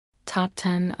Top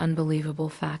 10 unbelievable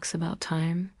facts about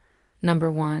time. Number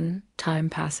 1, time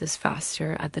passes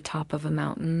faster at the top of a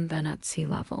mountain than at sea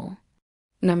level.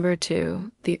 Number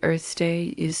 2, the Earth's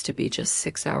day used to be just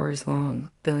 6 hours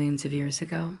long, billions of years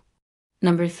ago.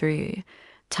 Number 3,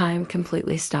 time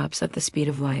completely stops at the speed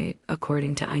of light,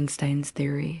 according to Einstein's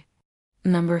theory.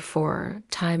 Number 4,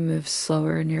 time moves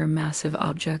slower near massive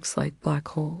objects like black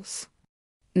holes.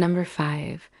 Number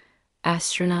 5,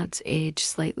 astronauts age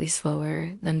slightly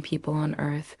slower than people on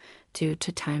Earth due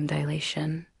to time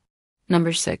dilation.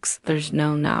 Number 6, there's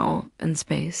no now in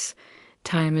space.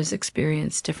 Time is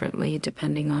experienced differently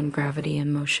depending on gravity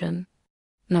and motion.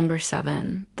 Number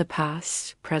 7, the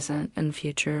past, present, and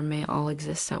future may all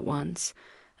exist at once,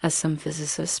 as some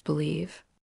physicists believe.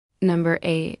 Number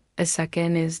 8, a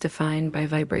second is defined by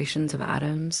vibrations of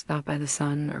atoms, not by the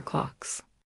sun or clocks.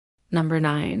 Number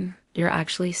 9, you're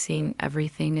actually seeing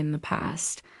everything in the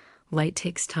past. Light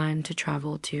takes time to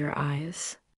travel to your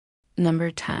eyes.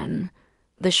 Number 10,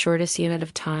 the shortest unit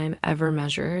of time ever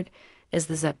measured is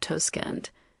the zeptosecond,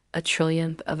 a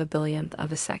trillionth of a billionth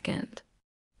of a second.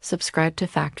 Subscribe to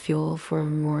FactFuel for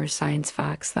more science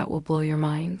facts that will blow your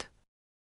mind.